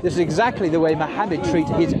paraphrasing, this is exactly the way Muhammad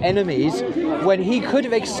treated his enemies when he could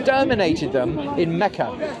have exterminated them in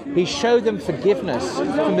Mecca. He showed them forgiveness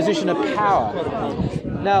from a position of power.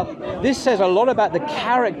 Now, this says a lot about the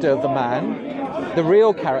character of the man, the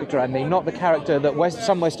real character, I mean, not the character that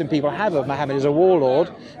some Western people have of Muhammad as a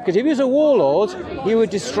warlord. Because if he was a warlord, he would have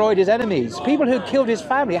destroyed his enemies. People who killed his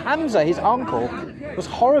family, Hamza, his uncle, was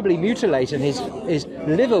horribly mutilated, and his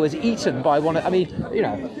liver was eaten by one.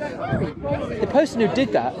 The person who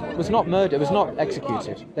did that was not murdered, was not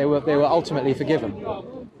executed. They were ultimately forgiven.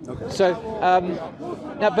 Okay. So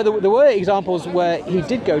but there were examples where he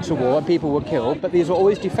did go to war and people were killed, but these were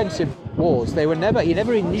always defensive wars. He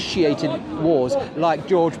never initiated wars like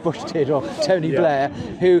George Bush did or Tony Blair,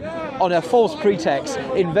 who on a false pretext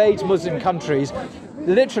invades Muslim countries,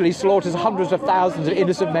 literally slaughters hundreds of thousands of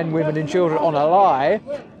innocent men, women and children on a lie.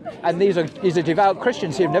 And these are devout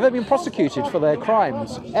Christians who have never been prosecuted for their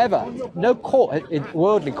crimes, ever. No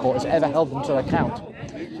worldly court has ever held them to account.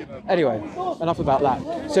 Anyway, enough about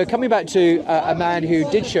that. So coming back to a man who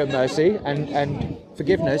did show mercy and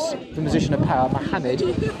forgiveness from a position of power, Muhammad,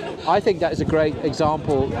 I think that is a great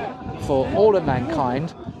example for all of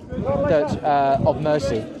mankind of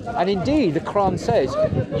mercy. And indeed, the Quran says,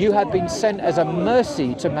 you have been sent as a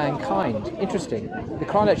mercy to mankind. Interesting. The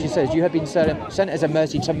Quran actually says, you have been sent as a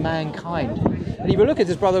mercy to mankind. And if you look at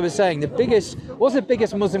this brother was saying, what's the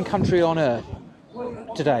biggest Muslim country on earth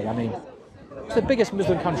today? I mean, what's the biggest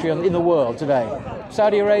Muslim country in the world today?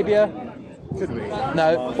 Saudi Arabia?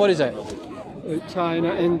 No. What is it?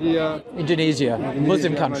 China, India, Indonesia,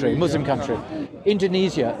 Muslim country.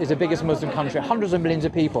 Indonesia is the biggest Muslim country, hundreds of millions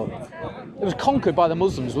of people. It was conquered by the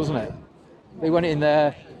Muslims, wasn't it? They went in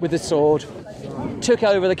there with the sword, took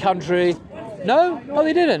over the country. No? Oh,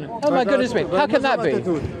 they didn't. Oh my goodness me. How can that be?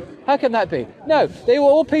 How can that be? No, they were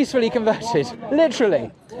all peacefully converted,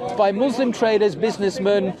 literally, by Muslim traders,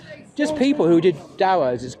 businessmen, just people who did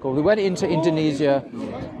dawah, as it's called, who went into Indonesia.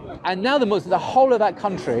 And now the whole of that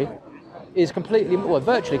country is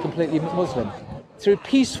virtually completely Muslim through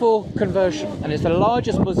peaceful conversion, and it's the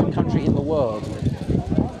largest Muslim country in the world.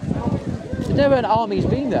 Never an army's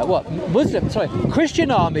been there.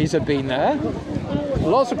 Christian armies have been there.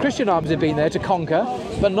 Lots of Christian armies have been there to conquer,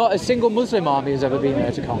 but not a single Muslim army has ever been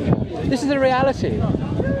there to conquer. This is a reality.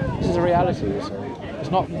 It's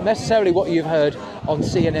not necessarily what you've heard on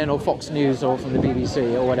CNN or Fox News or from the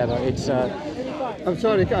BBC or whatever. It's I'm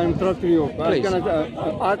sorry, I'm interrupting you. But please. I'm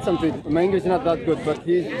gonna add something. My English is not that good, but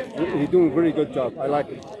he's doing a very good job. I like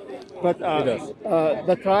it. But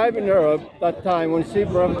the tribe in Europe that time when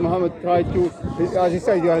Prophet Muhammad tried to, as he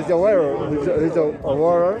said, he's a warrior, he's a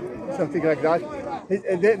warrior, something like that.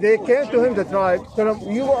 They came to him, the tribe, tell him,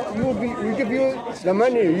 we give you the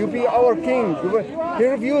money, you be our king. He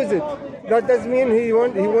refused it. That doesn't mean he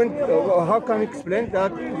went. How can he explain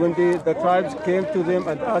that when the tribes came to them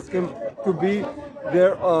and asked him to be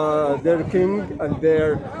their king and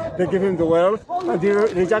they give him the wealth, and he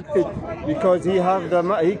rejected because he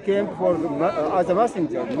came as a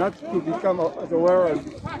messenger, not to become as a warrior,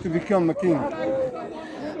 to become a king.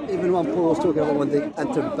 Even when Paul was talking about when they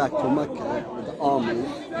entered back to Mecca with the army,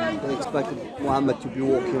 they expected Muhammad to be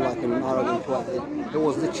walking like in an arrogant way. He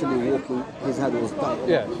was literally walking, his head was down.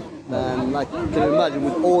 Yeah. And can you imagine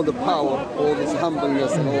with all the power, all this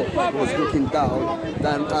humbleness and all, he was looking down.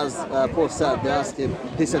 Then as Paul said, they asked him,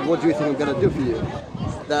 he said, what do you think I'm going to do for you?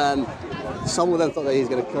 Then some of them thought that he's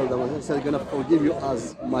going to kill them. He said, I'm going to forgive you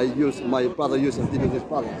as my brother Yusuf did with his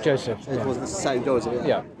brother. Joseph. It was the same Joseph.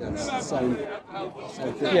 Yeah. Same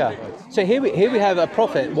thing. Yeah. So here we have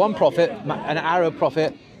one prophet, an Arab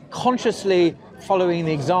prophet, consciously following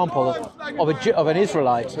the example of an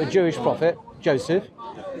Israelite, a Jewish prophet, Joseph,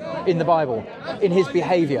 in the Bible, in his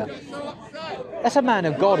behavior. That's a man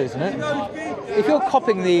of God, isn't it? If you're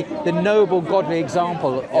copying the noble, godly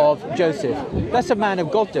example of Joseph, that's a man of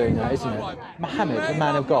God doing that, isn't it? Muhammad, a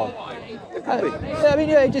man of God.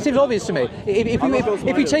 It just seems obvious to me.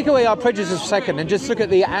 If you take away our prejudices for a second and just look at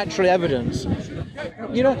the actual evidence,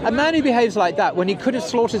 a man who behaves like that, when he could have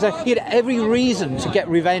slaughtered, he had every reason to get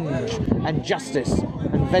revenge and justice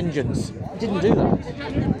and vengeance. He didn't do that.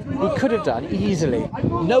 He could have done easily.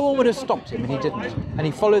 No one would have stopped him, and he didn't. And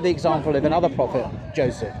he followed the example of another prophet,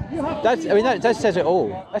 Joseph. That says it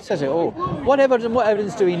all. That says it all. What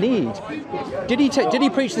evidence do we need? Did he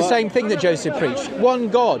preach the same thing that Joseph preached? One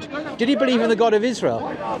God. Did he believe in the God of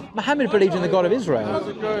Israel? Muhammad believed in the God of Israel.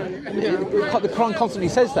 The Quran constantly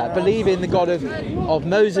says that. Believe in the God of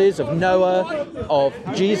Moses, of Noah, of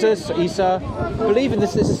Jesus, Isa. Believe in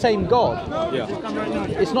this. It's the same God. Yeah.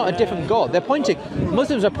 It's not a different God.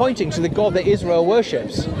 Muslims are pointing to the God that Israel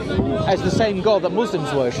worships as the same God that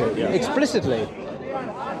Muslims worship explicitly.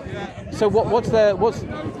 So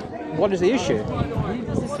what is the issue?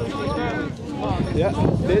 Yeah,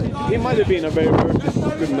 he might have been a very virtuous,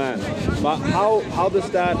 good man, but how does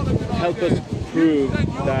that help us prove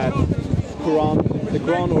that the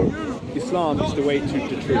Quran or Islam is the way to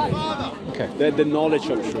the truth? Okay. The knowledge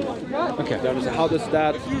of truth. Okay. How does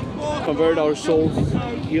that convert our souls,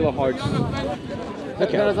 heal our hearts?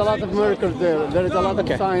 Okay. There is a lot of miracles there. There is a lot of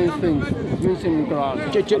science things mentioned in the Quran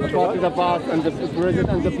about the past and the present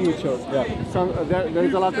and the future. Yeah. There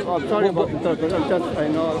is a lot of. I'm sorry about the I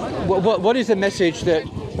know. What is the message that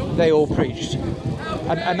they all preached?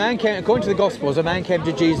 A man came, according to the Gospels, a man came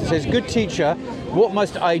to Jesus and says, "Good teacher, what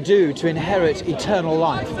must I do to inherit eternal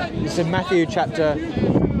life?" This is in Matthew chapter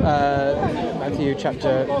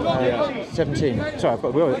 17. Sorry,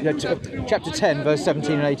 chapter 10, verse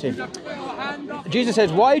 17 and 18. Jesus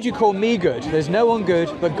says, "Why do you call me good? There's no one good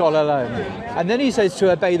but God alone." And then he says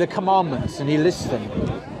to obey the commandments, and he lists them,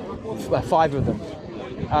 5 of them.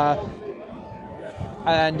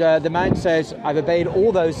 And the man says, "I've obeyed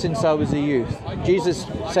all those since I was a youth." Jesus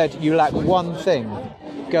said, "You lack one thing.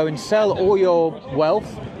 Go and sell all your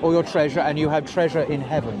wealth, all your treasure, and you have treasure in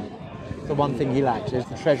heaven." The one thing he lacked is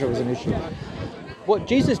the treasure was an issue. What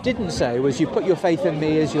Jesus didn't say was, "You put your faith in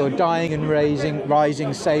me as your dying and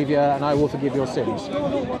rising Saviour, and I will forgive your sins."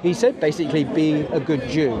 He said, basically, be a good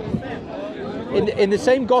Jew. In the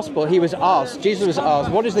same gospel, Jesus was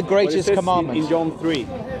asked, what is the greatest commandment? In John 3,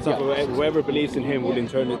 so whoever believes in him will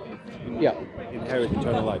inherit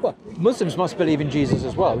eternal life. Well, Muslims must believe in Jesus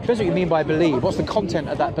as well. It depends what you mean by believe. What's the content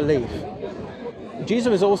of that belief?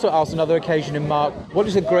 Jesus was also asked on another occasion in Mark, what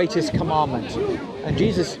is the greatest commandment? And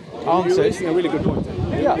Jesus answered... You're raising a really good point.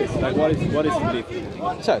 Yeah. Like, what is belief?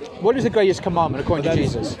 So, what is the greatest commandment according to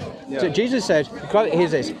Jesus? Yeah. So Jesus said,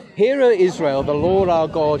 here's this, "Hear, O Israel, the Lord our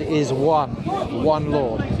God is one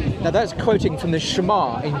Lord." Now that's quoting from the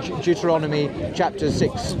Shema in Deuteronomy chapter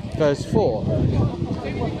 6, verse 4.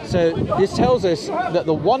 So this tells us that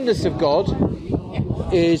the oneness of God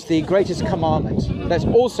is the greatest commandment. That's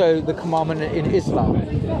also the commandment in Islam,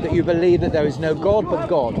 that you believe that there is no God but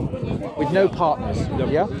God, with no partners.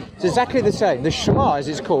 Yeah? It's exactly the same. The Shema, as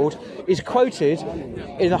it's called, is quoted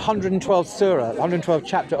in the 112th surah, 112th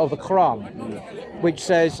chapter of the Quran, which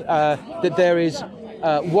says that there is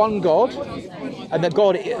one God, and that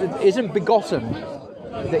God isn't begotten,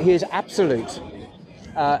 that he is absolute,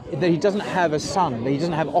 that he doesn't have a son, that he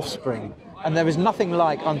doesn't have offspring, and there is nothing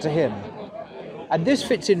like unto him. And this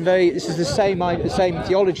fits in this is the same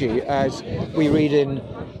theology as we read in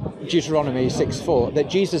Deuteronomy 6:4, that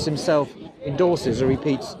Jesus himself endorses or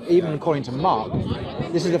repeats, even according to Mark.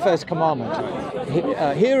 This is the first commandment.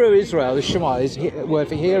 Hear, O Israel, the Shema is word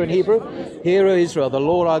for hear in Hebrew. Hear, O Israel, the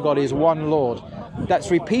Lord our God is one Lord.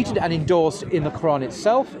 That's repeated and endorsed in the Quran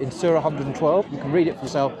itself, in Surah 112. You can read it for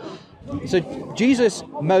yourself. So Jesus,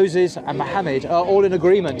 Moses, and Muhammad are all in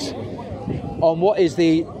agreement on what is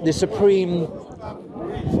the supreme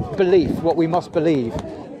belief, what we must believe.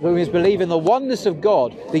 We must believe in the oneness of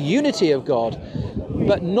God, the unity of God,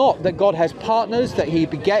 but not that God has partners, that he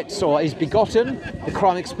begets or is begotten. The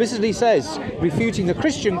Quran explicitly says, refuting the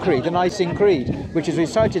Christian creed, the Nicene Creed, which is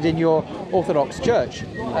recited in your Orthodox Church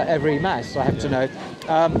every Mass, I have to know.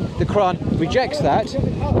 The Quran rejects that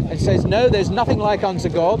and says, no, there's nothing like unto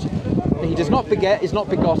God. He does not beget, is not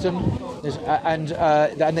begotten, and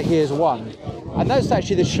that he is one. And that's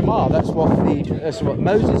actually the Shema. That's what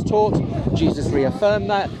Moses taught. Jesus reaffirmed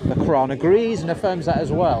that. The Quran agrees and affirms that as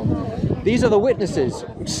well. These are the witnesses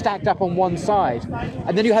stacked up on one side.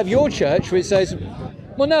 And then you have your church which says,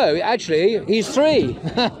 well, no, actually, he's three.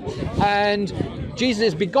 And Jesus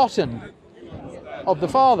is begotten of the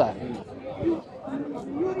Father.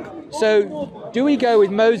 So do we go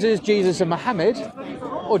with Moses, Jesus and Muhammad,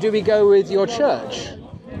 or do we go with your church?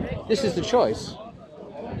 This is the choice.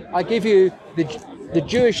 I give you the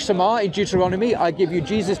Jewish Shema in Deuteronomy. I give you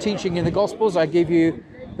Jesus' teaching in the Gospels. I give you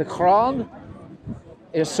the Quran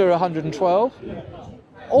in Surah 112.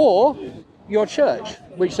 Or your church,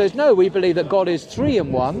 which says, no, we believe that God is three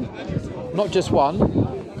in one, not just one,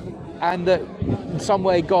 and that in some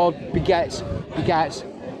way God begat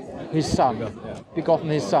his son, begotten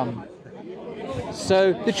his son.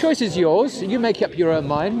 So the choice is yours. You make up your own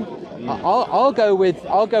mind. I'll go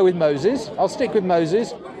with Moses. I'll stick with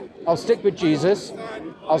Moses. I'll stick with Jesus.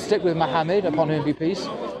 I'll stick with Muhammad, upon whom be peace.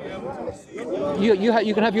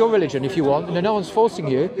 You can have your religion if you want, and no one's forcing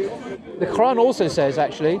you. The Quran also says,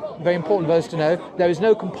 actually, very important verse to know, there is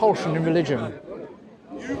no compulsion in religion.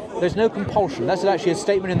 There's no compulsion. That's actually a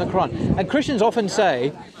statement in the Quran. And Christians often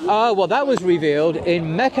say, well, that was revealed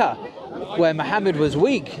in Mecca, where Muhammad was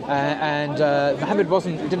weak, and Muhammad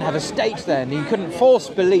didn't have a state then. He couldn't force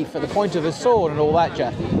belief at the point of a sword and all that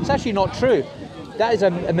jazz. It's actually not true. That is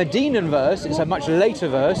a Medinan verse. It's a much later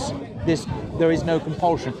verse. There is no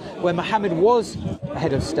compulsion. Where Muhammad was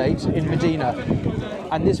head of state in Medina,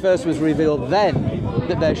 and this verse was revealed then,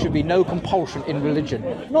 that there should be no compulsion in religion.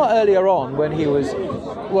 Not earlier on when he was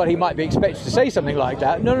well, he might be expected to say something like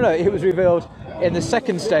that. No, it was revealed in the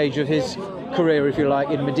second stage of his career, if you like,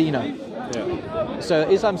 in Medina. Yeah. So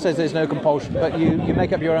Islam says there's no compulsion, but you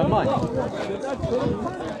make up your own mind.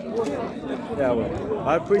 Yeah, well,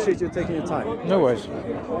 I appreciate you taking your time. No worries.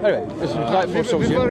 Anyway, this is delightful talking to you.